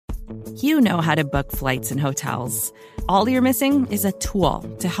You know how to book flights and hotels. All you're missing is a tool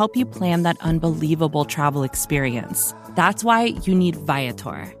to help you plan that unbelievable travel experience. That's why you need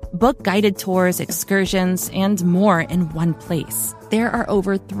Viator. Book guided tours, excursions, and more in one place. There are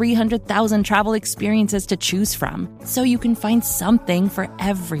over 300,000 travel experiences to choose from, so you can find something for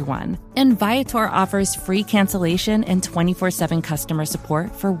everyone. And Viator offers free cancellation and 24/7 customer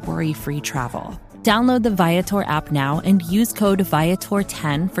support for worry-free travel. Download the Viator app now and use code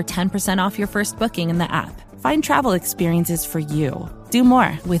Viator10 for 10% off your first booking in the app. Find travel experiences for you. Do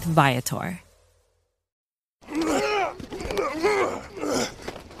more with Viator.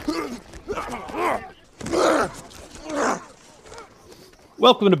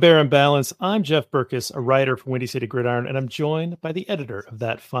 Welcome to Bear and Balance. I'm Jeff Berkus, a writer for Windy City Gridiron, and I'm joined by the editor of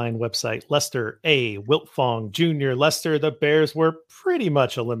that fine website, Lester A. Wiltfong Jr. Lester, the Bears were pretty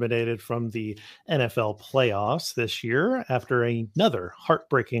much eliminated from the NFL playoffs this year after another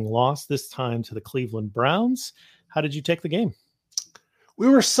heartbreaking loss, this time to the Cleveland Browns. How did you take the game? We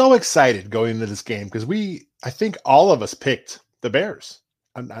were so excited going into this game because I think all of us picked the Bears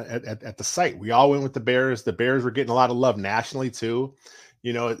at the site. We all went with the Bears. The Bears were getting a lot of love nationally too.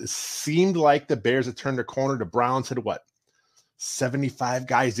 You know, it seemed like the Bears had turned a corner. The Browns had 75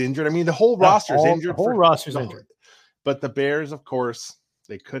 guys injured. I mean, the whole roster's injured. The whole roster's injured. But the Bears, of course,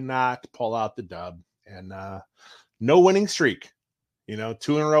 they could not pull out the dub. And no winning streak. You know,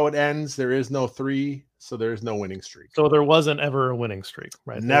 2 in a row it ends. There is no 3, so there is no winning streak. So there wasn't ever a winning streak,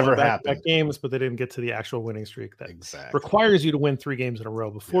 right? Never happened. Back games, but they didn't get to the actual winning streak. That exactly requires you to win 3 games in a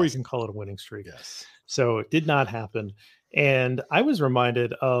row before you can call it a winning streak. Yes. So it did not happen. And I was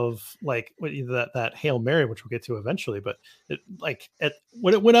reminded of that Hail Mary, which we'll get to eventually. But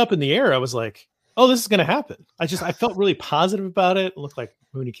when it went up in the air, I was like, "Oh, this is going to happen." I felt really positive about it. It looked like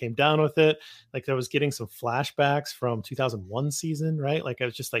Mooney came down with it. Like I was getting some flashbacks from 2001 season, right? Like I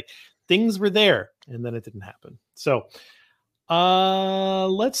was just like things were there, and then it didn't happen. So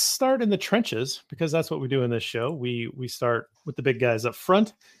let's start in the trenches because that's what we do in this show. We start with the big guys up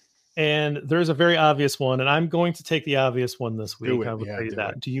front. And there's a very obvious one, and I'm going to take the obvious one this week. I will tell you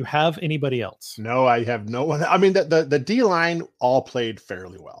that. Do you have anybody else? No, I have no one. I mean, the D line all played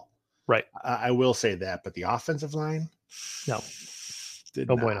fairly well. Right. I will say that, but the offensive line, did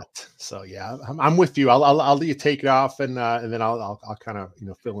not. Bueno. So yeah, I'm with you. I'll let you take it off, and then I'll kind of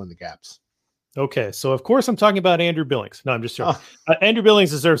fill in the gaps. Okay, so of course I'm talking about Andrew Billings. No, I'm just joking. Andrew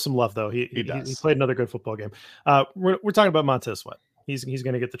Billings deserves some love, though. He does. He played another good football game. We're talking about Montez Sweat. He's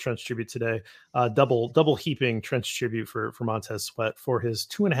going to get the Trench tribute today. Double heaping Trench tribute for Montez Sweat for his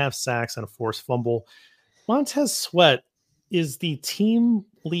 2.5 sacks and a forced fumble. Montez Sweat is the team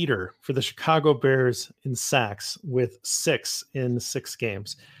leader for the Chicago Bears in sacks with 6 in 6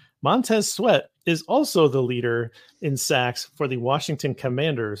 games. Montez Sweat is also the leader in sacks for the Washington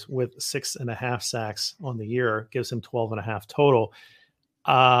Commanders with 6.5 sacks on the year, gives him 12.5 total.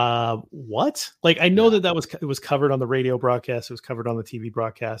 What? Like, I know that it was covered on the radio broadcast. It was covered on the TV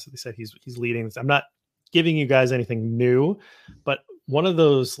broadcast. They said he's leading. I'm not giving you guys anything new, but one of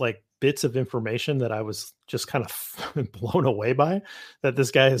those like bits of information that I was just kind of blown away by, that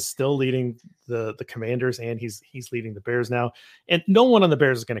this guy is still leading the Commanders and he's leading the Bears now, and no one on the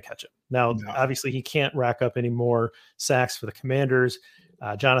Bears is going to catch him. Now, obviously he can't rack up any more sacks for the Commanders.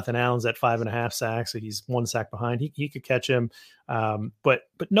 Jonathan Allen's at 5.5 sacks, so he's 1 sack behind. He could catch him, but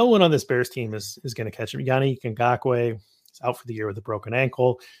no one on this Bears team is going to catch him. Yannick Ngakoue is out for the year with a broken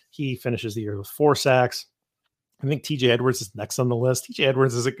ankle. He finishes the year with 4 sacks. I think TJ Edwards is next on the list. TJ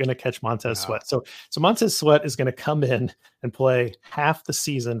Edwards isn't going to catch Montez Sweat. So Montez Sweat is going to come in and play half the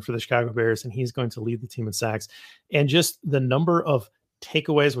season for the Chicago Bears, and he's going to lead the team in sacks. And just the number of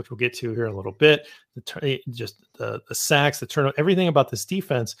takeaways, which we'll get to here in a little bit, the sacks, the turnover, everything about this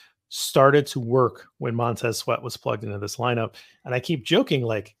defense started to work when Montez Sweat was plugged into this lineup. And I keep joking,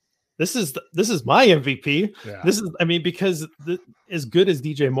 like, this is my MVP. Yeah. Because as good as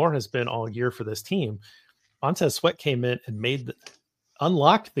DJ Moore has been all year for this team, Montez Sweat came in and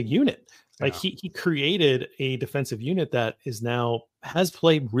unlocked the unit. Like he created a defensive unit that has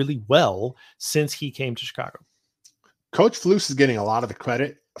played really well since he came to Chicago. Coach Flus is getting a lot of the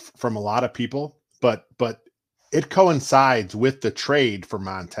credit from a lot of people, but it coincides with the trade for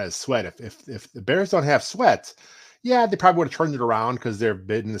Montez Sweat. If the Bears don't have Sweat, they probably would have turned it around because they've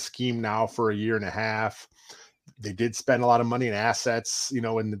been in the scheme now for a year and a half. They did spend a lot of money in assets,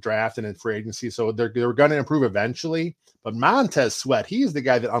 in the draft and in free agency. So they're going to improve eventually. But Montez Sweat, he's the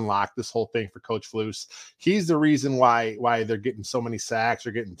guy that unlocked this whole thing for Coach Flus. He's the reason why they're getting so many sacks,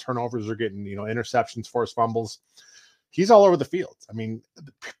 or getting turnovers, or getting, interceptions, forced fumbles. He's all over the field. I mean,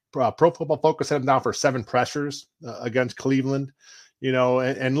 Pro Football Focus had him down for 7 pressures against Cleveland.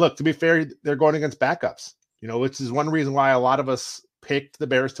 and look, to be fair, they're going against backups, which is one reason why a lot of us picked the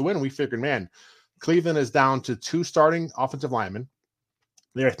Bears to win. We figured, man, Cleveland is down to 2 starting offensive linemen.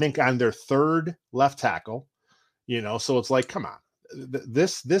 They're, I think, on their 3rd left tackle, so it's like, come on,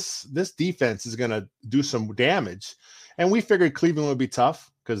 this defense is going to do some damage. And we figured Cleveland would be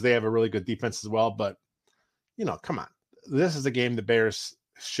tough because they have a really good defense as well. But, come on, this is a game the Bears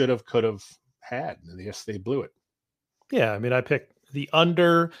should have, could have had. And yes, they blew it. Yeah. I mean, I picked the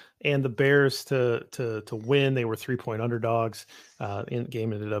under and the Bears to win. They were 3-point underdogs. In the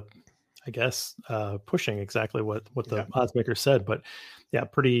game ended up, I guess, pushing exactly what the odds maker said. But yeah,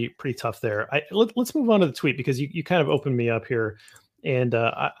 pretty tough there. Let's move on to the tweet, because you kind of opened me up here. And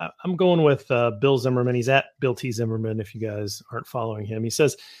I'm going with Bill Zimmerman. He's at Bill T. Zimmerman, if you guys aren't following him. He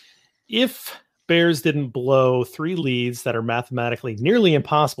says, if Bears didn't blow 3 leads that are mathematically nearly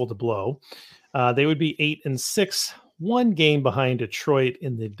impossible to blow, they would be 8-6, 1 game behind Detroit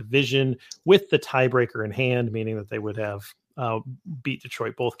in the division, with the tiebreaker in hand, meaning that they would have beat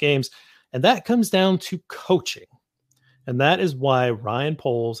Detroit both games. And that comes down to coaching. And that is why Ryan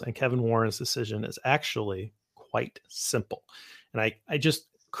Poles and Kevin Warren's decision is actually quite simple. And I just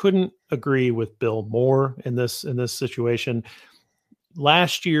couldn't agree with Bill more in this situation.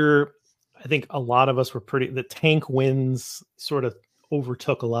 Last year, I think a lot of us were the tank wins sort of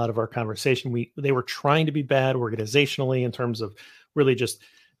overtook a lot of our conversation. They were trying to be bad organizationally in terms of really just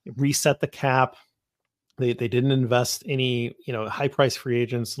reset the cap. They didn't invest any, high price free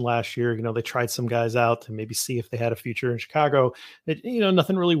agents last year. They tried some guys out to maybe see if they had a future in Chicago.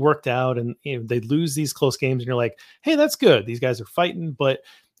 Nothing really worked out, and they lose these close games, and you're like, hey, that's good. These guys are fighting, but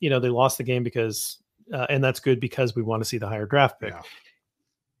they lost the game because, and that's good because we want to see the higher draft pick. Yeah.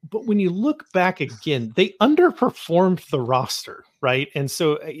 But when you look back again, they underperformed the roster, right? And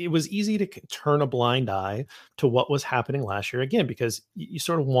so it was easy to turn a blind eye to what was happening last year again, because you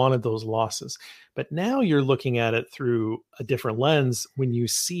sort of wanted those losses. But now you're looking at it through a different lens when you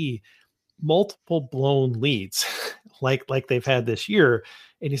see multiple blown leads like they've had this year.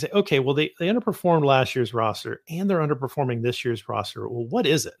 And you say, okay, well, they underperformed last year's roster and they're underperforming this year's roster. Well, what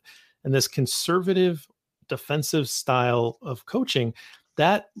is it? And this conservative defensive style of coaching,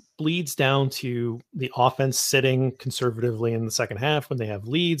 that bleeds down to the offense sitting conservatively in the second half when they have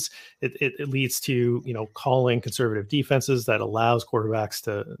leads. It leads to, calling conservative defenses that allows quarterbacks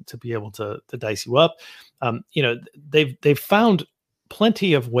to be able to dice you up. They've found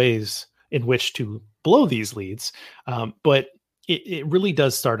plenty of ways in which to blow these leads. But it really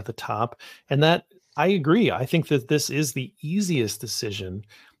does start at the top. And that, I agree. I think that this is the easiest decision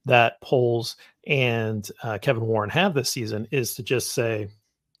that Poles and Kevin Warren have this season, is to just say,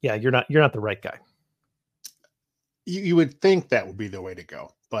 yeah, you're not the right guy. You would think that would be the way to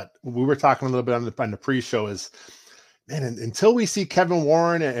go. But we were talking a little bit on the pre-show is, man, until we see Kevin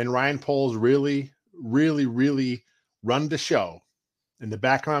Warren and Ryan Poles really, really, really run the show, in the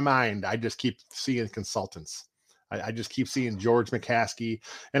back of my mind, I just keep seeing consultants. I just keep seeing George McCaskey.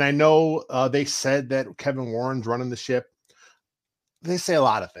 And I know they said that Kevin Warren's running the ship. They say a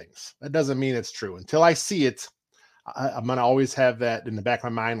lot of things. That doesn't mean it's true. Until I see it, I'm going to always have that in the back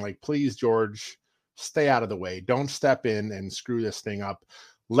of my mind. Like, please, George, stay out of the way. Don't step in and screw this thing up.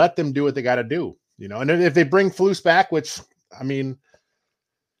 Let them do what they got to do. And if they bring Flus back, which, I mean,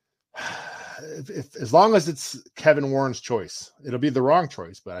 if as long as it's Kevin Warren's choice, it'll be the wrong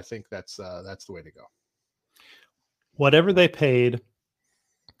choice. But I think that's the way to go. Whatever they paid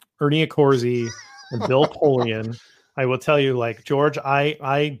Ernie Accorsi and Bill Polian, I will tell you, like, George,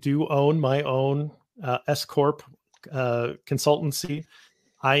 I do own my own S Corp consultancy.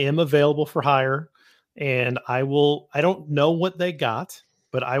 I am available for hire, and I don't know what they got,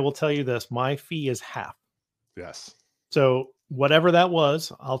 but I will tell you this, my fee is half. Yes. So whatever that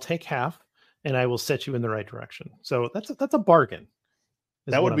was, I'll take half and I will set you in the right direction. So that's a bargain.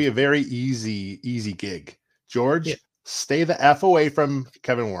 That would be a very easy gig. George, stay the F away from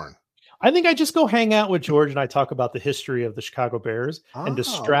Kevin Warren. I think I just go hang out with George and I talk about the history of the Chicago Bears and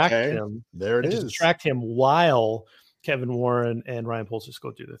distract him. There it is. Distract him while Kevin Warren and Ryan Poles just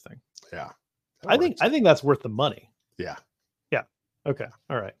go do their thing. Yeah. I think that's worth the money. Yeah. Yeah. Okay.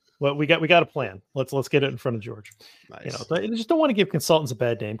 All right. Well, we got a plan. Let's get it in front of George. Nice. I just don't want to give consultants a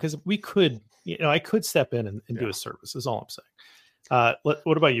bad name, because we could, I could step in and do a service, is all I'm saying.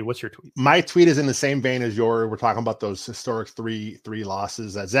 What about you? What's your tweet? My tweet is in the same vein as yours. We're talking about those historic three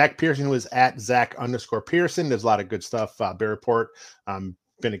losses. Zach Pearson was at Zach_Pearson. There's a lot of good stuff. Bear Report,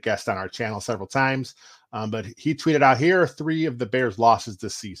 been a guest on our channel several times. But he tweeted out, here are 3 of the Bears' losses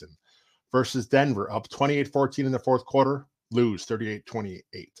this season. Versus Denver, up 28-14 in the fourth quarter, lose 38-28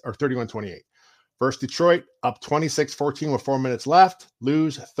 or 31-28. Versus Detroit, up 26-14 with 4 minutes left,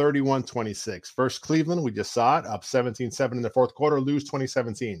 lose 31-26. Versus Cleveland, we just saw it, up 17-7 in the fourth quarter, lose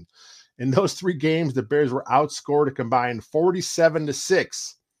 2017. In those 3 games, the Bears were outscored a combined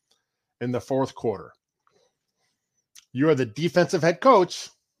 47-6 in the fourth quarter. You are the defensive head coach,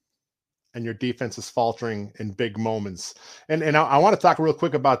 and your defense is faltering in big moments. And I want to talk real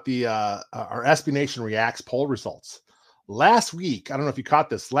quick about the our SB Nation Reacts poll results. Last week, I don't know if you caught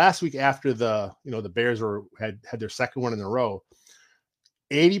this. Last week, after the Bears had their second one in a row,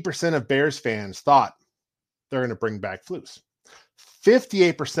 80% of Bears fans thought they're going to bring back Flus.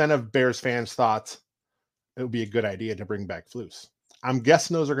 58% of Bears fans thought it would be a good idea to bring back Flus. I'm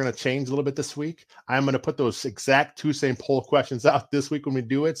guessing those are going to change a little bit this week. I'm going to put those exact 2 same poll questions out this week when we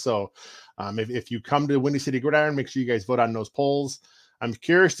do it. So if you come to Windy City Gridiron, make sure you guys vote on those polls. I'm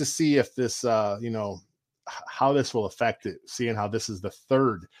curious to see if this, how this will affect it, seeing how this is the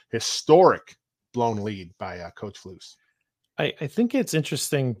 3rd historic blown lead by Coach Flus. I think it's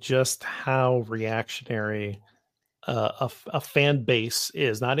interesting just how reactionary a fan base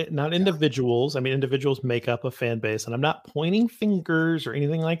is, not individuals. I mean, individuals make up a fan base, and I'm not pointing fingers or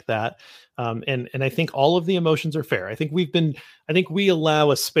anything like that. And I think all of the emotions are fair. I think we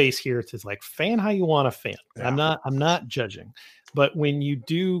allow a space here to like fan how you want to fan. Yeah. I'm not judging, but when you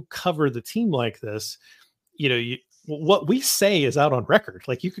do cover the team like this, what we say is out on record.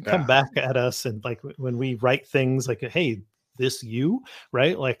 Like, you could come back at us and like when we write things like, hey, this you,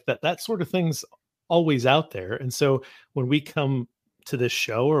 right? Like that sort of thing's always out there. And so when we come to this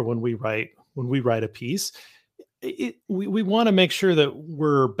show or when we write a piece, we want to make sure that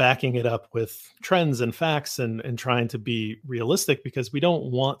we're backing it up with trends and facts and trying to be realistic, because we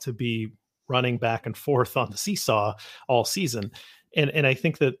don't want to be running back and forth on the seesaw all season. And I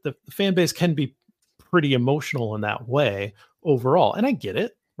think that the fan base can be pretty emotional in that way overall. And I get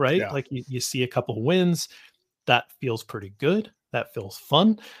it, right? Yeah. Like you see a couple wins, that feels pretty good. That feels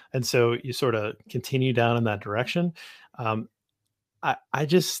fun. And so you sort of continue down in that direction. I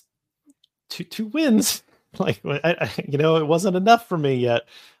just, 2 wins, like, it wasn't enough for me yet.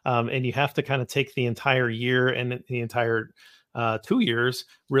 And you have to kind of take the entire year and the entire 2 years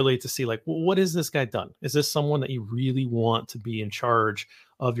really to see like, well, what has this guy done? Is this someone that you really want to be in charge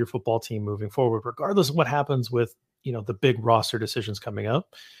of your football team moving forward, regardless of what happens with, the big roster decisions coming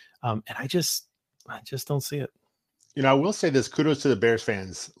up? And I just don't see it. I will say this, kudos to the Bears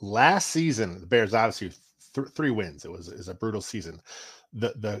fans. Last season, the Bears obviously 3 wins. It was a brutal season.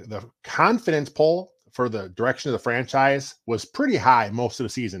 The confidence poll for the direction of the franchise was pretty high most of the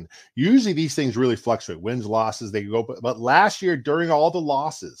season. Usually these things really fluctuate. Wins, losses, they go. But last year, during all the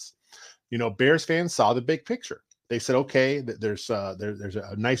losses, Bears fans saw the big picture. They said, okay, there's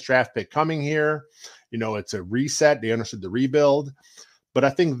a nice draft pick coming here. It's a reset. They understood the rebuild. But I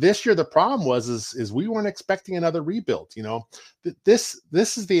think this year the problem is we weren't expecting another rebuild. This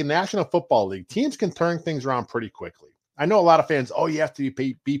is the National Football League. Teams can turn things around pretty quickly. I know a lot of fans, you have to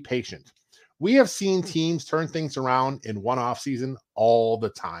be patient. We have seen teams turn things around in one off season all the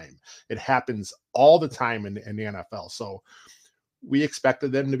time. It happens all the time in the NFL. So we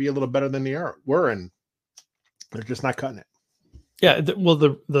expected them to be a little better than they were, and they're just not cutting it. Yeah,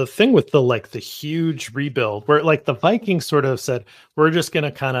 the thing with the huge rebuild, where like the Vikings sort of said, we're just going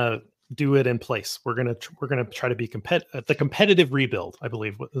to kind of do it in place. We're going to try to be the competitive rebuild, I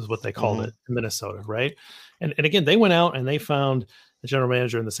believe is what they called it in Minnesota, right? And again, they went out and they found the general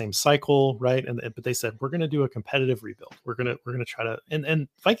manager in the same cycle, right? But they said, we're going to do a competitive rebuild. We're going to try to, and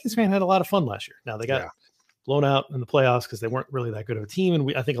Vikings fan had a lot of fun last year. Now they got blown out in the playoffs because they weren't really that good of a team,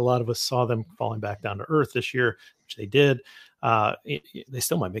 and I think a lot of us saw them falling back down to earth this year, which they did. They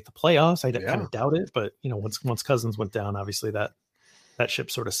still might make the playoffs. I kind of doubt it, but once Cousins went down, obviously that ship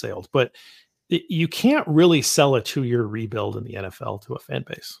sort of sailed. But you can't really sell a 2-year rebuild in the NFL to a fan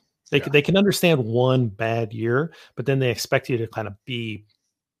base. They can understand one bad year, but then they expect you to kind of be,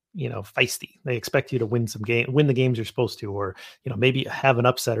 feisty. They expect you to win the games you're supposed to, or, maybe have an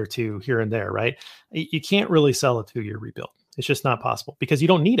upset or 2 here and there, right? You can't really sell a 2-year rebuild. It's just not possible because you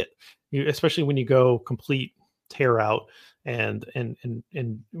don't need it. Especially when you go complete tear out and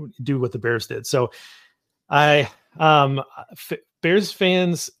do what the Bears did. So Bears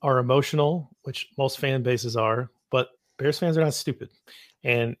fans are emotional, which most fan bases are, but Bears fans are not stupid,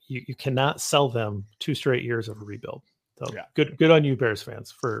 and you cannot sell them 2 straight years of a rebuild. So good on you, Bears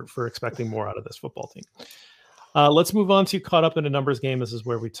fans, for expecting more out of this football team. Let's move on to Caught Up in a Numbers Game. This is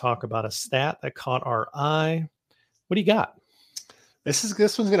where we talk about a stat that caught our eye. What do you got? This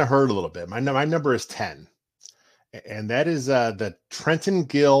one's going to hurt a little bit. My number is 10. And that is the Trenton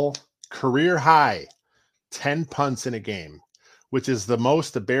Gill career high 10 punts in a game. which is the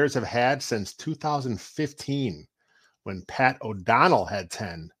most the Bears have had since 2015 when Pat O'Donnell had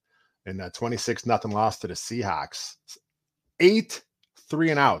 10 in a 26-0 loss to the Seahawks. 8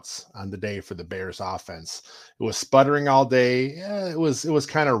 3-and-outs on the day for the Bears offense. It was sputtering all day. Yeah, it was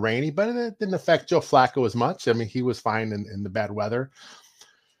kind of rainy, but it didn't affect Joe Flacco as much. I mean, he was fine in the bad weather.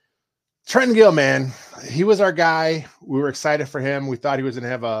 Trenton Gill, man, he was our guy. We were excited for him. We thought he was going to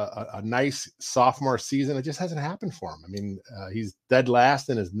have a nice sophomore season. It just hasn't happened for him. I mean, he's dead last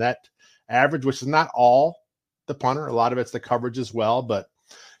in his net average, which is not all the punter. A lot of it's the coverage as well. But,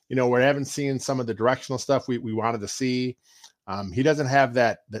 we haven't seen some of the directional stuff we wanted to see. He doesn't have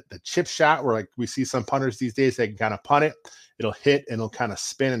the chip shot where like we see some punters these days, they can kind of punt it. It'll hit and it'll kind of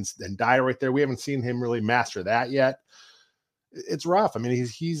spin and die right there. We haven't seen him really master that yet. It's rough. I mean,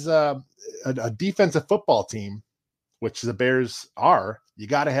 he's a defensive football team, which the Bears are. You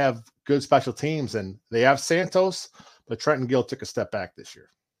got to have good special teams, and they have Santos, but Trenton Gill took a step back this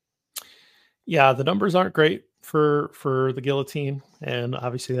year. Yeah, the numbers aren't great for the Guillotine, and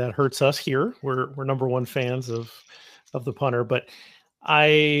obviously that hurts us here. We're number one fans of the punter, but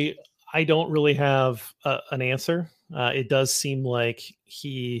I don't really have an answer. It does seem like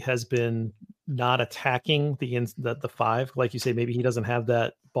he has been not attacking the 5. Like you say, maybe he doesn't have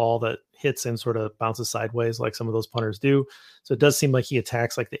that ball that hits and sort of bounces sideways like some of those punters do. So it does seem like he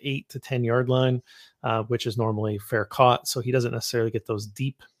attacks like the 8 to 10 yard line, which is normally fair caught. So he doesn't necessarily get those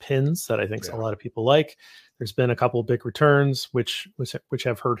deep pins that I think a lot of people like. There's been a couple of big returns, which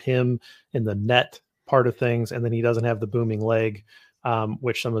have hurt him in the net part of things. And then he doesn't have the booming leg,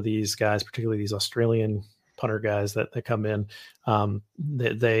 which some of these guys, particularly these Australian punter guys that come in,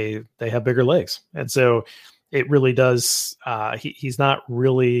 they have bigger legs. And so it really does. He's not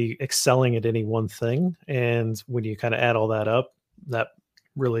really excelling at any one thing. And when you kind of add all that up, that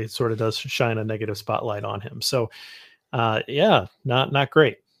really sort of does shine a negative spotlight on him. So not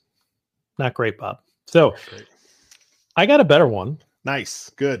great. Not great, Bob. So I got a better one. Nice.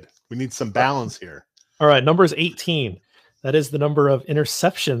 Good. We need some balance here. All right. Number is 18. That is the number of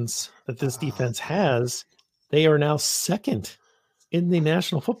interceptions that this defense has. They are now second in the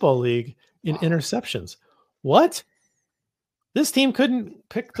National Football League in interceptions. What? This team couldn't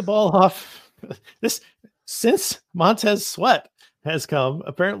pick the ball off since Montez Sweat has come.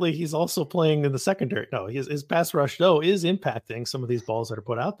 Apparently, he's also playing in the secondary. No, his pass rush, though, is impacting some of these balls that are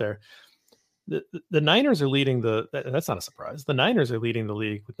put out there. The Niners are leading that's not a surprise. The Niners are leading the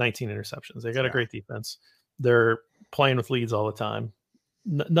league with 19 interceptions. They got a great defense. They're playing with leads all the time.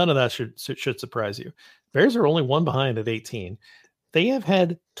 None of that should surprise you. Bears are only one behind at 18. They have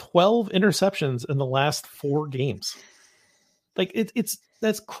had 12 interceptions in the last 4 games. Like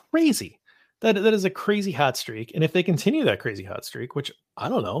that's crazy. That is a crazy hot streak. And if they continue that crazy hot streak, which I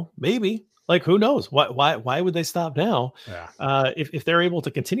don't know, maybe, like, who knows? Why would they stop now? Yeah. If they're able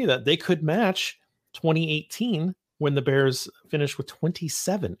to continue that, they could match 2018 when the Bears finished with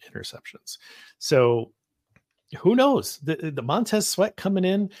 27 interceptions. So who knows? The Montez Sweat coming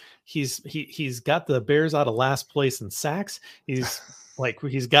in, he's got the Bears out of last place in sacks. He's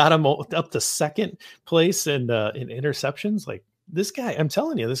got them up to second place in interceptions. Like, this guy, I'm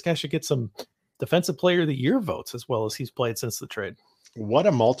telling you, this guy should get some Defensive Player of the Year votes as well as he's played since the trade. What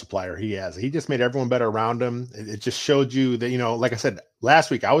a multiplier he has. He just made everyone better around him. It just showed you that, like I said, last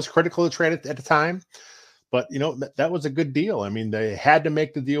week, I was critical of the trade at the time, but that was a good deal. I mean, they had to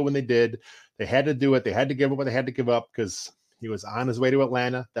make the deal when they did. They had to do it. They had to give up what they had to give up because he was on his way to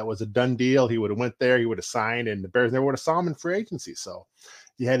Atlanta. That was a done deal. He would have went there. He would have signed, and the Bears never would have saw him in free agency. So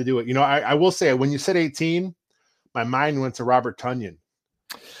you had to do it. I will say, when you said 18, my mind went to Robert Tonyan.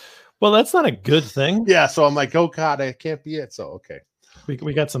 Well, that's not a good thing. Yeah. So I'm like, oh God, it can't be it. So, okay.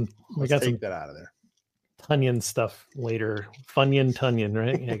 We got some that out of there. Tunyon stuff later. Tunyon,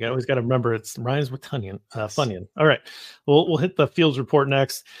 right? Yeah, I always got to remember it rhymes with Tunyon. Funyon. All right. We'll hit the Fields report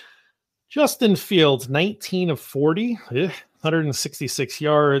next. Justin Fields, 19 of 40, 166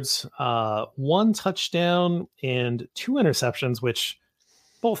 yards, 1 touchdown and 2 interceptions, which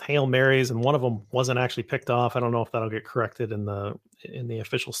both Hail Marys, and one of them wasn't actually picked off. I don't know if that'll get corrected in the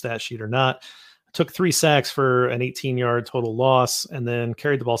official stat sheet or not. Took 3 sacks for an 18-yard total loss, and then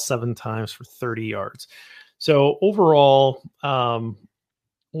carried the ball 7 times for 30 yards. So overall,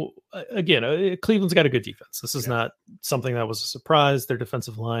 again, Cleveland's got a good defense. This is not something that was a surprise. Their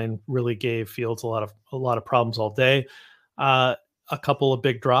defensive line really gave Fields a lot of problems all day. A couple of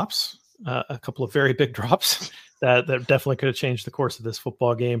big drops, a couple of very big drops that definitely could have changed the course of this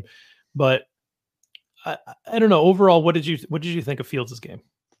football game. But I don't know. Overall, what did you think of Fields' game?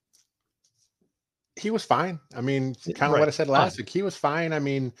 He was fine. I mean, kind of what I said last week. He was fine. I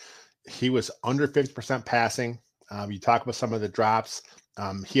mean, he was under 50% passing. You talk about some of the drops.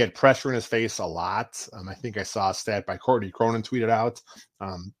 He had pressure in his face a lot. I think I saw a stat by Courtney Cronin tweeted out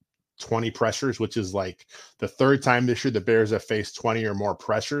 20 pressures, which is like the third time this year the Bears have faced 20 or more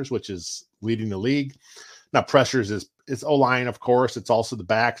pressures, which is leading the league. Now, pressures is O-line, of course. It's also the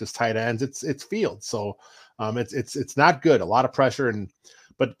backs, it's tight ends, it's Fields. So it's not good. A lot of pressure,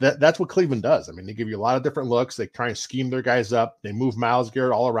 but that's what Cleveland does. I mean, they give you a lot of different looks. They try and scheme their guys up. They move Myles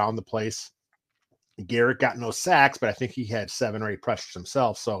Garrett all around the place. Garrett got no sacks, but I think he had 7 or 8 pressures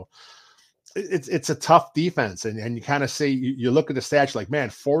himself. So it's a tough defense. And you kind of say, you look at the stats, like, man,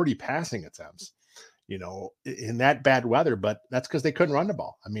 40 passing attempts, in that bad weather, but that's because they couldn't run the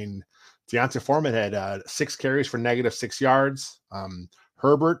ball. I mean, D'Onta Foreman had 6 carries for -6 yards.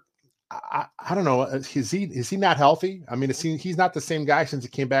 Herbert, I don't know. Is he not healthy? I mean, he's not the same guy since he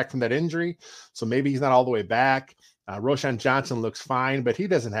came back from that injury. So maybe he's not all the way back. Roschon Johnson looks fine, but he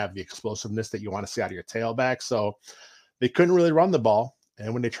doesn't have the explosiveness that you want to see out of your tailback. So they couldn't really run the ball.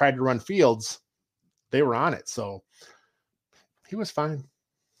 And when they tried to run Fields, they were on it. So he was fine.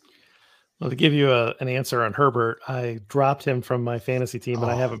 Well, to give you an answer on Herbert, I dropped him from my fantasy team,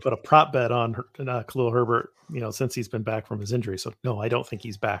 and I haven't put a prop bet on Khalil Herbert, since he's been back from his injury. So no, I don't think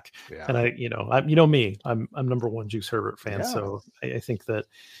he's back. Yeah. And I'm number one Juice Herbert fan. Yeah. So I think that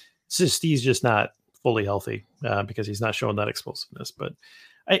he's just not fully healthy because he's not showing that explosiveness. But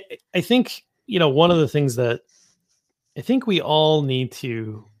I think, one of the things that I think we all need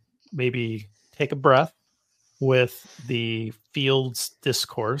to maybe take a breath with the Fields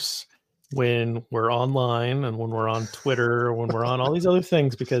discourse when we're online and when we're on Twitter or when we're on all these other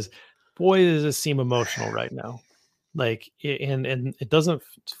things, because boy, does it seem emotional right now. Like, and it doesn't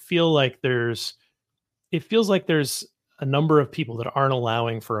feel like it feels like there's a number of people that aren't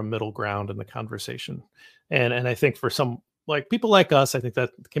allowing for a middle ground in the conversation. And I think for some, like people like us, I think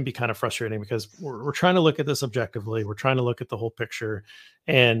that can be kind of frustrating because we're trying to look at this objectively. We're trying to look at the whole picture.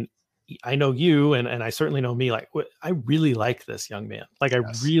 And I know you, and I certainly know me, like I really like this young man. Like,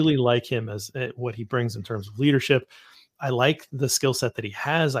 yes. I really like him as what he brings in terms of leadership. I like the skill set that he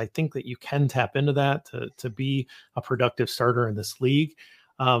has. I think that you can tap into that to be a productive starter in this league.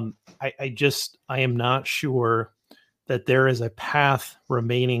 I am not sure that there is a path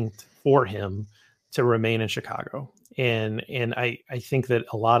remaining for him to remain in Chicago. And I think that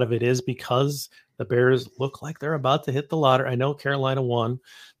a lot of it is because the Bears look like they're about to hit the lottery. I know Carolina won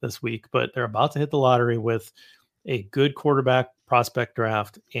this week, but they're about to hit the lottery with a good quarterback prospect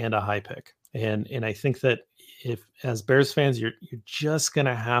draft and a high pick. And I think that if, as Bears fans, you're just going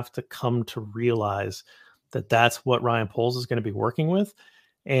to have to come to realize that that's what Ryan Poles is going to be working with.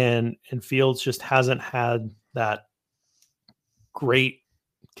 And Fields just hasn't had that great,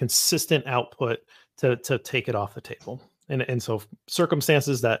 consistent output to take it off the table. And so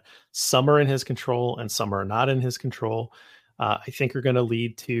circumstances that some are in his control and some are not in his control, I think are going to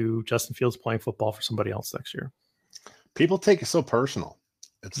lead to Justin Fields playing football for somebody else next year. People take it so personal.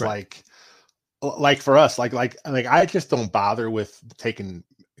 It's right. like for us, like I just don't bother with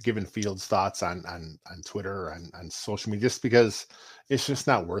giving Fields thoughts on Twitter and on social media, just because it's just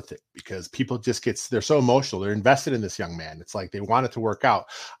not worth it, because people just they're so emotional. They're invested in this young man. It's like they want it to work out.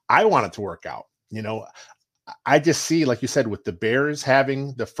 I want it to work out. I just see, like you said, with the Bears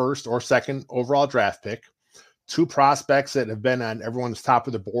having the first or second overall draft pick, 2 prospects that have been on everyone's top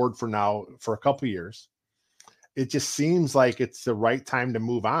of the board for a couple of years. It just seems like it's the right time to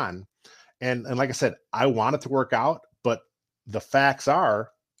move on. And like I said, I want it to work out, but the facts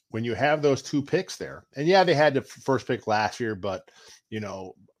are, when you have those 2 picks there, and yeah, they had the first pick last year, but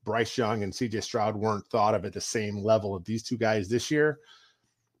Bryce Young and CJ Stroud weren't thought of at the same level of these 2 guys this year.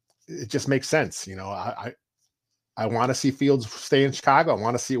 It just makes sense. I want to see Fields stay in Chicago. I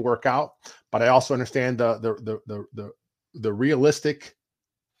want to see it work out, but I also understand the realistic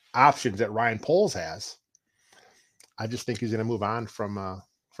options that Ryan Poles has. I just think he's going to move on from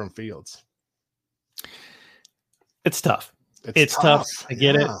Fields. It's tough. It's tough. I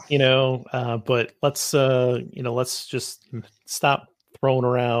get it, but let's just stop throwing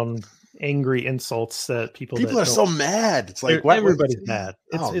around angry insults that people are so mad. It's like everybody's mad.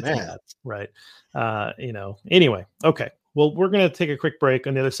 It's mad, right? Anyway, okay. Well, we're going to take a quick break.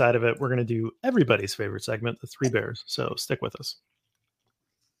 On the other side of it, we're going to do everybody's favorite segment, the 3 Bears. So stick with us.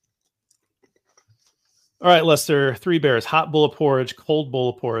 All right, Lester, 3 Bears, hot bowl of porridge, cold bowl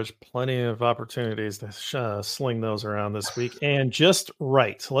of porridge, plenty of opportunities to sling those around this week. And just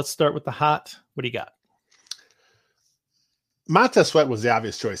right. So let's start with the hot. What do you got? Montez Sweat was the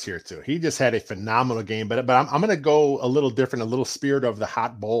obvious choice here too. He just had a phenomenal game, but I'm going to go a little different, a little spirit of the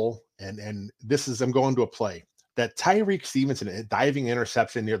hot bowl. And I'm going to a play that Tyreek Stevenson, a diving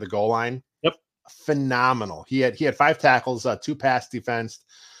interception near the goal line. Yep. phenomenal. He had 5 tackles, 2 pass defense,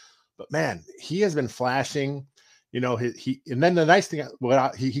 but man, he has been flashing. And then the nice thing,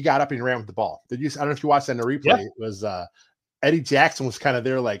 he got up and he ran with the ball. I don't know if you watched that in the replay. Yeah. It was Eddie Jackson was kind of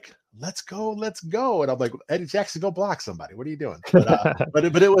there like, let's go. And I'm like, Eddie Jackson, go block somebody. What are you doing? But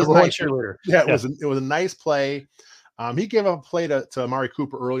it was nice. Yeah, it was a nice play. He gave up a play to Amari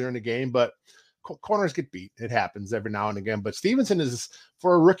Cooper earlier in the game, but corners get beat. It happens every now and again. But Stevenson is,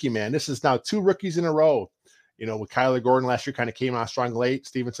 for a rookie, man, this is now 2 rookies in a row. With Kyler Gordon last year kind of came out strong late.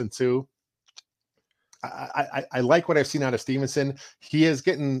 Stevenson too. I like what I've seen out of Stevenson. He is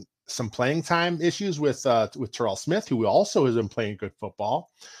getting some playing time issues with Terrell Smith, who also has been playing good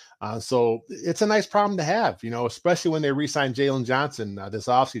football. So it's a nice problem to have, especially when they re-sign Jalen Johnson this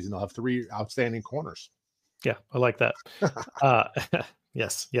offseason. They'll have 3 outstanding corners. Yeah, I like that.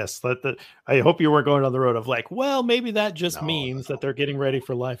 Yes. I hope you weren't going on the road of like, well, maybe that just means that they're getting ready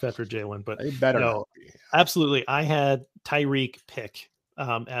for life after Jalen. But they better not be. Absolutely. I had Tyreek pick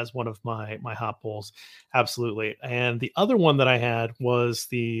as one of my hot bowls. Absolutely. And the other one that I had was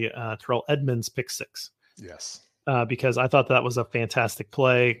the Terrell Edmunds pick 6. Yes. Because I thought that was a fantastic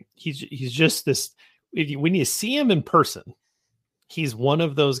play. He's just this, when you see him in person, he's one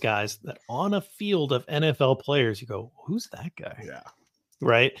of those guys that on a field of NFL players, you go, who's that guy? Yeah.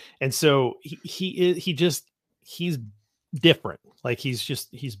 Right. And so he's different. Like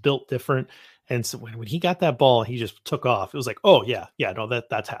he's built different. And so when he got that ball, he just took off. It was like, oh yeah, no,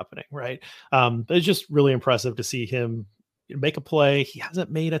 that's happening. Right. It's just really impressive to see him make a play. He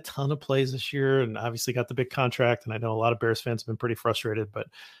hasn't made a ton of plays this year and obviously got the big contract. And I know a lot of Bears fans have been pretty frustrated, but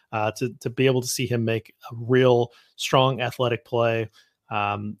to be able to see him make a real strong athletic play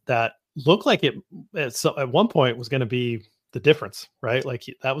that looked like it at one point was going to be the difference, right? Like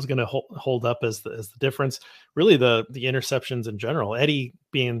that was going to hold up as the difference. Really the interceptions in general, Eddie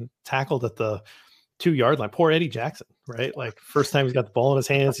being tackled at the 2-yard line, poor Eddie Jackson, right? Like first time he's got the ball in his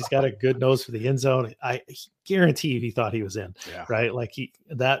hands, he's got a good nose for the end zone. I guarantee he thought he was in, right? Like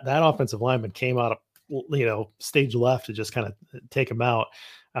that offensive lineman came out of, stage left to just kind of take him out.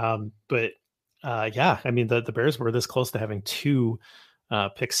 But I mean, the Bears were this close to having 2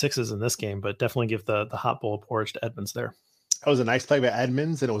 pick 6s in this game, but definitely give the hot bowl of porridge to Edmunds there. That was a nice play by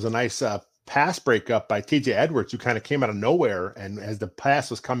Edmunds, and it was a nice pass breakup by TJ Edwards, who kind of came out of nowhere. And as the pass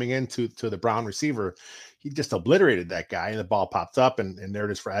was coming into the Brown receiver, he just obliterated that guy, and the ball popped up, and there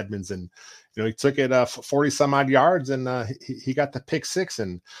it is for Edmunds. And he took it 40 some odd yards, and he got the pick 6.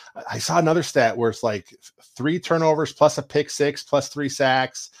 And I saw another stat where it's like 3 turnovers plus a pick 6 plus 3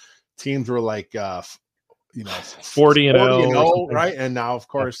 sacks. Teams were like 40-0, right? And now, of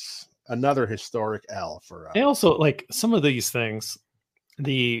course, another historic L for. They also like some of these things.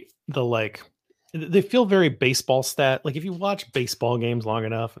 The like they feel very baseball stat. Like if you watch baseball games long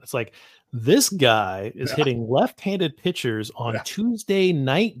enough, it's like this guy is hitting left-handed pitchers on Tuesday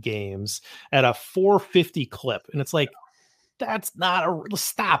night games at a 450 clip, and it's like that's not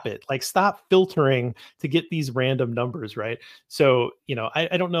stop it. Like stop filtering to get these random numbers, right? So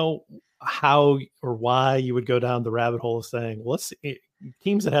I don't know how or why you would go down the rabbit hole of saying, well, let's see,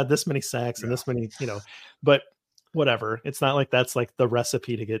 teams that had this many sacks and this many, but whatever. It's not like that's like the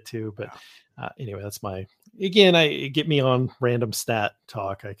recipe to get to, but anyway, that's get me on random stat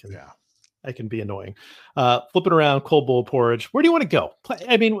talk. I can be annoying. Flip it around, cold bowl porridge. Where do you want to go?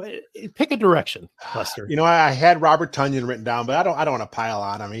 I mean, pick a direction, Lester. I had Robert Tonyan written down, but I don't want to pile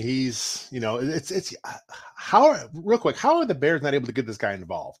on. I mean, he's, it's real quick, how are the Bears not able to get this guy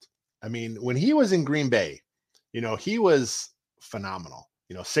involved? I mean, when he was in Green Bay, he was phenomenal.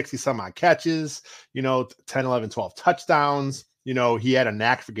 60 some odd catches, 10, 11, 12 touchdowns. He had a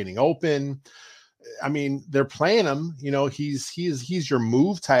knack for getting open. I mean, they're playing him, he's your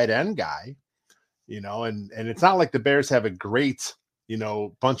move tight end guy, and it's not like the Bears have a great,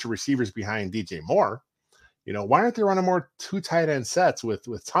 bunch of receivers behind DJ Moore. Why aren't they running more 2 tight end sets with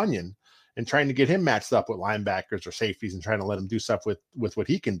Tonyan and trying to get him matched up with linebackers or safeties and trying to let him do stuff with what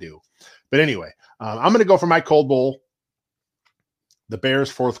he can do? But anyway, I'm going to go for my cold bowl. The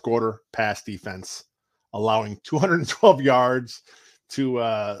Bears' fourth quarter pass defense, allowing 212 yards to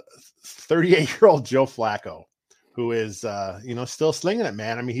 38-year-old Joe Flacco, who is, still slinging it,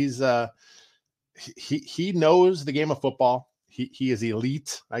 man. I mean, he knows the game of football. He is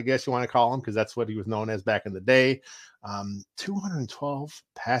elite, I guess you want to call him, because that's what he was known as back in the day. 212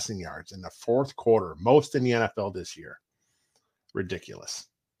 passing yards in the fourth quarter, most in the NFL this year. Ridiculous.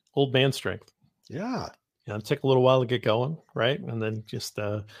 Old man strength. Yeah. It took a little while to get going, right? And then just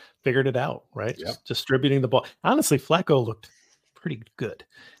figured it out, right? Yep. Just distributing the ball. Honestly, Flacco looked pretty good.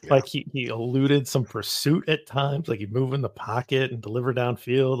 Yeah. Like he eluded some pursuit at times, like he'd move in the pocket and deliver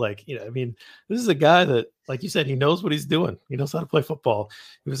downfield. Like, I mean, this is a guy that, like you said, he knows what he's doing. He knows how to play football.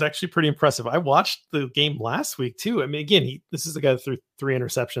 It was actually pretty impressive. I watched the game last week too. I mean, again, this is the guy that threw 3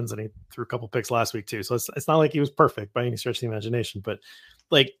 interceptions and he threw a couple picks last week too. So it's not like he was perfect by any stretch of the imagination, but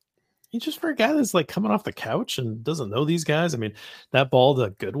like, he's just for a guy that's like coming off the couch and doesn't know these guys. I mean, that ball to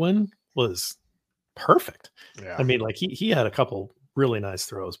Goodwin was perfect. Yeah. I mean, like he had a couple really nice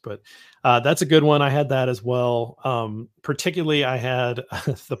throws, but that's a good one. I had that as well. Particularly I had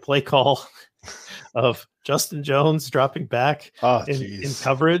the play call of Justin Jones dropping back in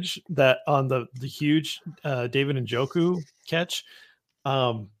coverage that on the huge David Njoku catch.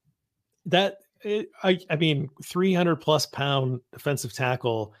 I mean, 300 plus pound defensive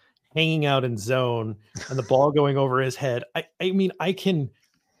tackle hanging out in zone and the ball going over his head. I mean, I can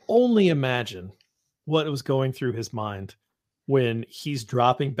only imagine what was going through his mind when he's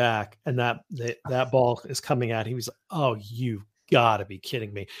dropping back and that ball is coming at him. He's like, oh, you gotta be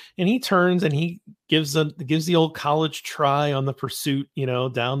kidding me. And he turns and he gives the old college try on the pursuit,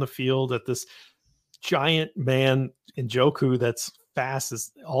 down the field at this giant man in Njoku that's fast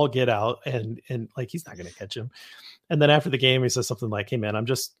as all get out. And like, he's not going to catch him. And then after the game, he says something like, hey man,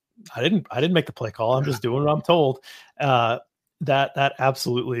 I didn't make the play call. I'm just doing what I'm told. That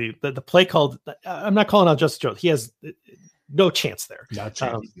absolutely the play call. I'm not calling out Justin Jones. He has no chance there. No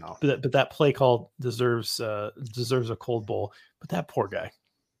chance. No. But that play call deserves a cold bowl. But that poor guy.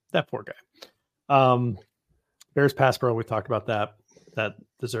 Bears pass pro. We talked about that. That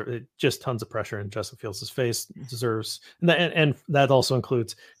deserves just tons of pressure in Justin Fields' face. Deserves, and that also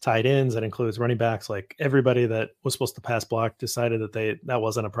includes tight ends. That includes running backs. Like everybody that was supposed to pass block decided that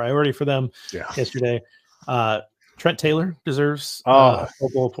wasn't a priority for them yesterday. Trent Taylor deserves a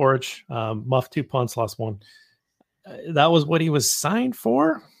bowl of porridge. Muffed 2 punts, lost 1. That was what he was signed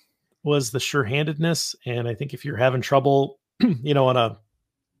for. Was the sure-handedness, and I think if you're having trouble, on a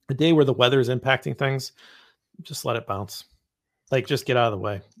day where the weather is impacting things, just let it bounce. Like, just get out of the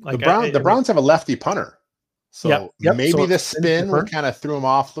way. Like the Browns have a lefty punter. So maybe so the spin would kind of threw him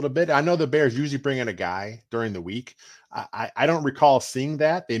off a little bit. I know the Bears usually bring in a guy during the week. I don't recall seeing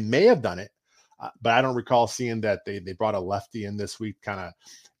that. They may have done it, but I don't recall seeing that they brought a lefty in this week, kind of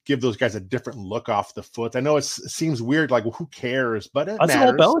give those guys a different look off the foot. I know it seems weird, like, well, who cares? But it matters.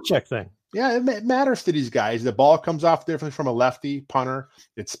 That's an old Belichick thing. Yeah, it matters to these guys. The ball comes off differently from a lefty punter.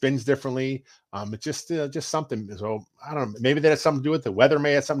 It spins differently. It's just something. So I don't know. Maybe that has something to do with it. The weather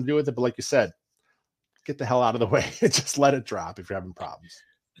may have something to do with it. But like you said, get the hell out of the way. Just let it drop if you're having problems.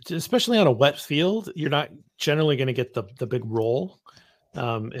 Especially on a wet field, you're not generally going to get the big roll.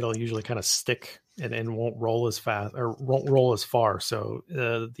 It'll usually kind of stick and won't roll as fast or won't roll as far. So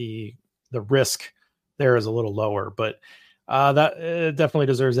the risk there is a little lower, but that definitely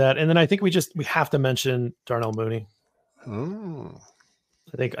deserves that. And then I think we have to mention Darnell Mooney.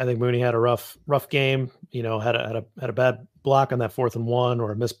 I think Mooney had a rough game. Had a bad block on that 4th and 1,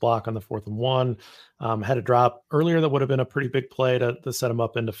 or a missed block on the 4th and 1. Had a drop earlier that would have been a pretty big play to set him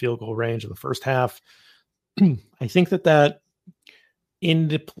up into field goal range in the first half. I think that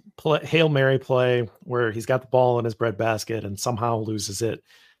into Hail Mary play where he's got the ball in his breadbasket and somehow loses it.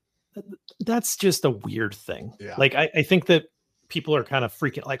 That's just a weird thing. Yeah. Like, I think that people are kind of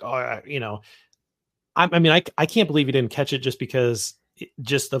freaking like, I can't believe he didn't catch it just because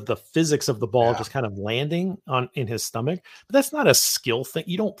just of the physics of the ball just kind of landing in his stomach. But that's not a skill thing.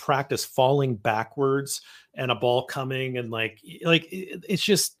 You don't practice falling backwards and a ball coming and like it's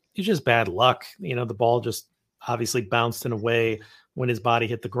just bad luck. The ball just obviously bounced in a way when his body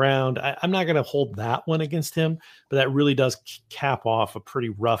hit the ground. I'm not going to hold that one against him, but that really does cap off a pretty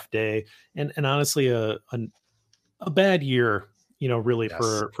rough day and honestly a bad year, really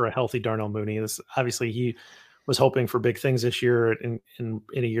for a healthy Darnell Mooney. This obviously he was hoping for big things this year in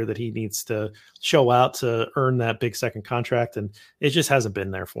a year that he needs to show out to earn that big second contract. And it just hasn't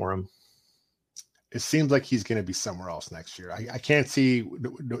been there for him. It seems like he's going to be somewhere else next year. I can't see,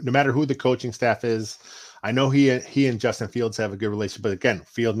 no matter who the coaching staff is. I know he and Justin Fields have a good relationship, but again,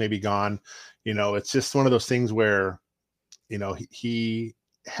 Field may be gone. It's just one of those things where, he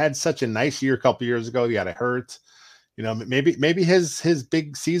had such a nice year a couple years ago. He got hurt. Maybe his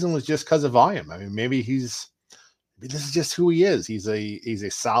big season was just because of volume. I mean, maybe this is just who he is. He's a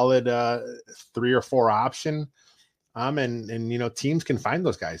solid 3 or 4 option. And teams can find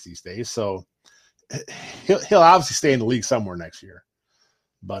those guys these days. So he'll obviously stay in the league somewhere next year.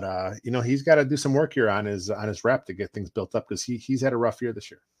 But he's got to do some work here on his rep to get things built up because he's had a rough year this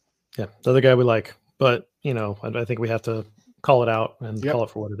year. Yeah, the other guy we like, but I think we have to call it out and call it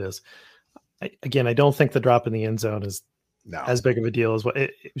for what it is. I don't think the drop in the end zone is No. as big of a deal as what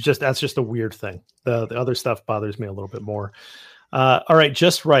it was. Just that's just a weird thing. The other stuff bothers me a little bit more. All right,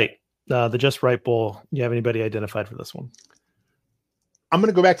 Just Right. The Just Right Bowl. You have anybody identified for this one? I'm going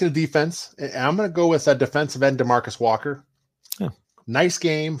to go back to the defense. I'm going to go with a defensive end, DeMarcus Walker. Yeah. Nice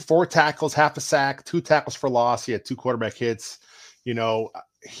game, 4 tackles, half a sack, 2 tackles for loss. He had 2 quarterback hits. You know,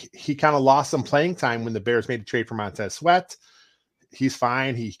 he kind of lost some playing time when the Bears made a trade for Montez Sweat. He's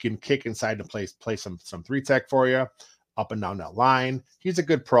fine. He can kick inside and play some 3-tech for you up and down that line. He's a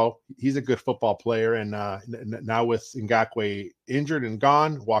good pro. He's a good football player. And now with Ngakoue injured and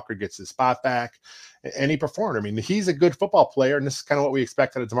gone, Walker gets his spot back, and he performed. I mean, he's a good football player, and this is kind of what we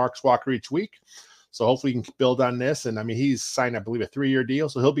expect out of DeMarcus Walker each week. So hopefully he can build on this. And I mean, he's signed, I believe, a 3-year deal,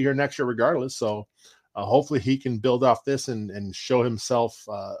 so he'll be here next year regardless. So hopefully he can build off this and show himself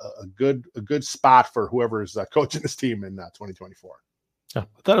a good spot for whoever's coaching this team in 2024. Yeah,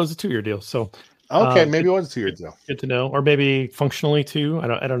 I thought it was a 2-year deal. So okay, maybe it was a 2-year deal. Good to know, or maybe functionally 2.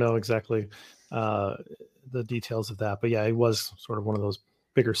 I don't know exactly the details of that, but yeah, it was sort of one of those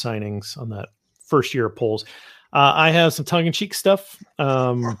bigger signings on that first year of polls. I have some tongue-in-cheek stuff.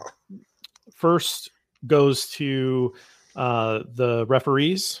 First goes to the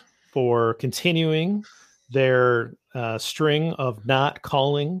referees for continuing their string of not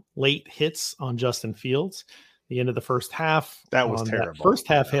calling late hits on Justin Fields. The end of the first half. That was terrible. That first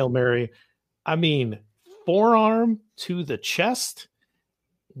half Hail Mary. I mean, forearm to the chest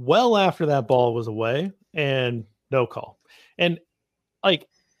well after that ball was away and no call. And like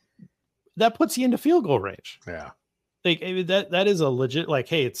that puts you into field goal range. Yeah. Like that is a legit, like,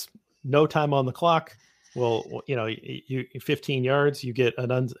 hey, it's no time on the clock. Well, you know, you 15 yards, you get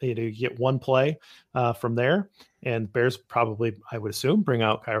you get one play from there, and Bears probably, I would assume, bring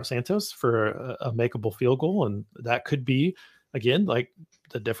out Cairo Santos for a makeable field goal, and that could be again like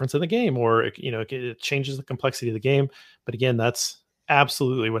the difference in the game, or it changes the complexity of the game. But again, that's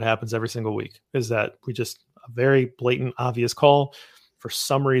absolutely what happens every single week. Is that we just a very blatant, obvious call. For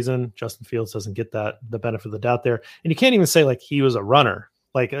some reason, Justin Fields doesn't get the benefit of the doubt there, and you can't even say like he was a runner.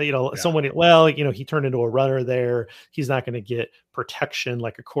 Like, someone, he turned into a runner there. He's not going to get protection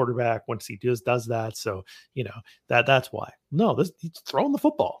like a quarterback once he does that. So, that's why. No, he's throwing the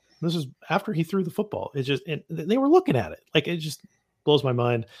football. This is after he threw the football. It just, and they were looking at it. Like, it just blows my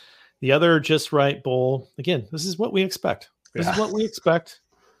mind. The other Just Right Bowl, again, this is what we expect. This is what we expect.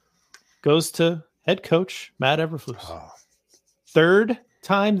 Goes to head coach Matt Eberflus. Oh. Third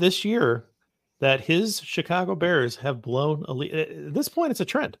time this year that his Chicago Bears have blown a lead. At this point, it's a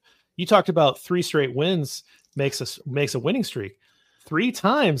trend. You talked about 3 straight wins makes a winning streak. 3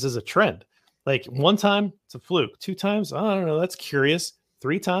 times is a trend. Like, 1 time, it's a fluke. 2 times, I don't know, that's curious.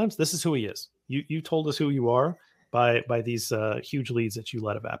 3 times, this is who he is. You told us who you are by these huge leads that you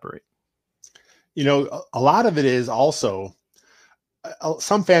let evaporate. A lot of it is also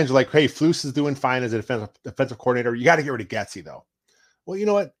some fans are like, hey, Flus is doing fine as a defensive coordinator. You got to get rid of Getsy, though. Well, you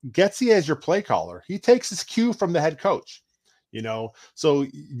know what? Getsy as your play caller, he takes his cue from the head coach, So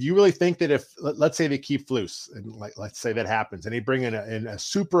you really think that if, let's say they keep Flus, and let's say that happens, and they bring in a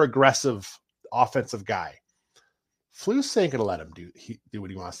super aggressive offensive guy, Flus ain't going to let him do what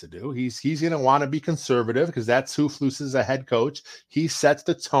he wants to do. He's going to want to be conservative because that's who Flus is, a head coach. He sets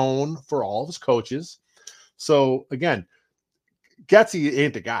the tone for all of his coaches. So again, Getsy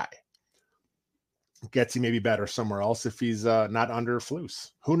ain't the guy. Getsy may be better somewhere else if he's not under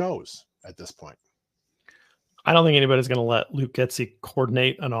Flus. Who knows at this point? I don't think anybody's going to let Luke Getsy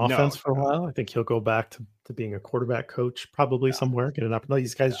coordinate an offense for a while. I think he'll go back to being a quarterback coach probably somewhere. Get an opportunity.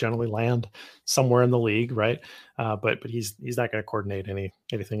 These guys generally land somewhere in the league, right? But he's not going to coordinate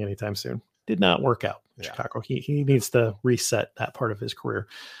anything anytime soon. Did not work out in Chicago. He needs to reset that part of his career.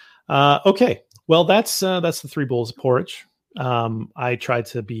 Okay, well that's the 3 bowls of porridge. I tried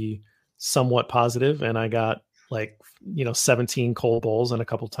to be somewhat positive, and I got 17 cold bowls and a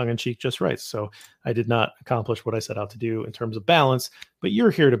couple tongue-in-cheek just right. So I did not accomplish what I set out to do in terms of balance, but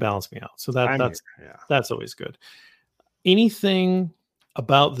you're here to balance me out. So that's always good. Anything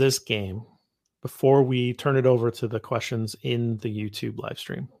about this game before we turn it over to the questions in the YouTube live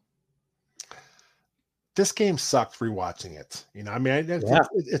stream? This game sucked rewatching it.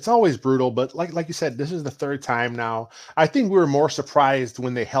 It's always brutal, but like you said, this is the 3rd time now. I think we were more surprised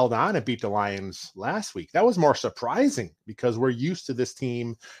when they held on and beat the Lions last week. That was more surprising because we're used to this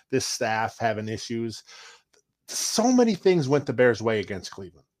team, this staff having issues. So many things went the Bears' way against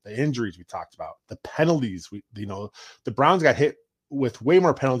Cleveland. The injuries we talked about, the penalties. The Browns got hit with way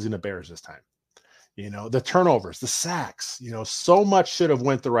more penalties than the Bears this time. The turnovers, the sacks. So much should have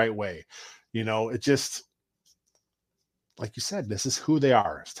went the right way. It just, like you said, this is who they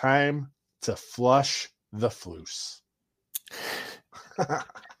are. It's time to flush the Flus.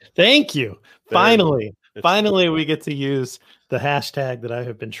 Thank you. Finally, we get to use the hashtag that I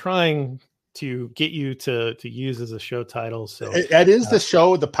have been trying to get you to use as a show title. So that is the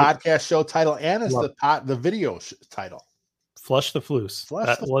show, the podcast show title, and it's the video title. Flush the Floose.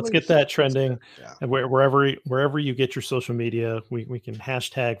 Let's get that trending. Yeah. And wherever you get your social media, we can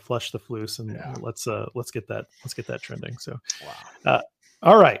hashtag Flush the Floose, and let's get that trending. So,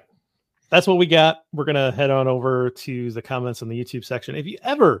 all right. That's what we got. We're going to head on over to the comments in the YouTube section. If you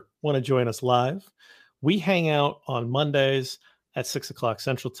ever want to join us live, we hang out on Mondays at 6:00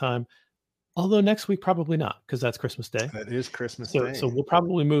 Central Time. Although next week, probably not, because that's Christmas Day. That is Christmas Day. So we'll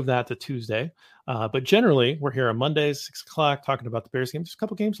probably move that to Tuesday. But generally, we're here on Mondays, 6:00, talking about the Bears games. There's a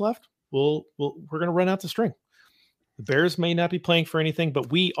couple games left. We're going to run out the string. The Bears may not be playing for anything,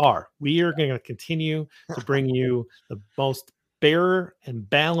 but we are. We are going to continue to bring you the most fair and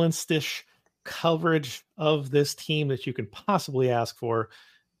balanced-ish coverage of this team that you can possibly ask for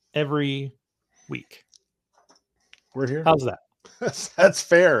every week. We're here. How's that? That's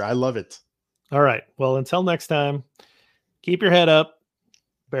fair. I love it. All right. Well, until next time, keep your head up,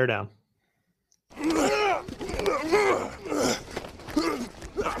 bear down.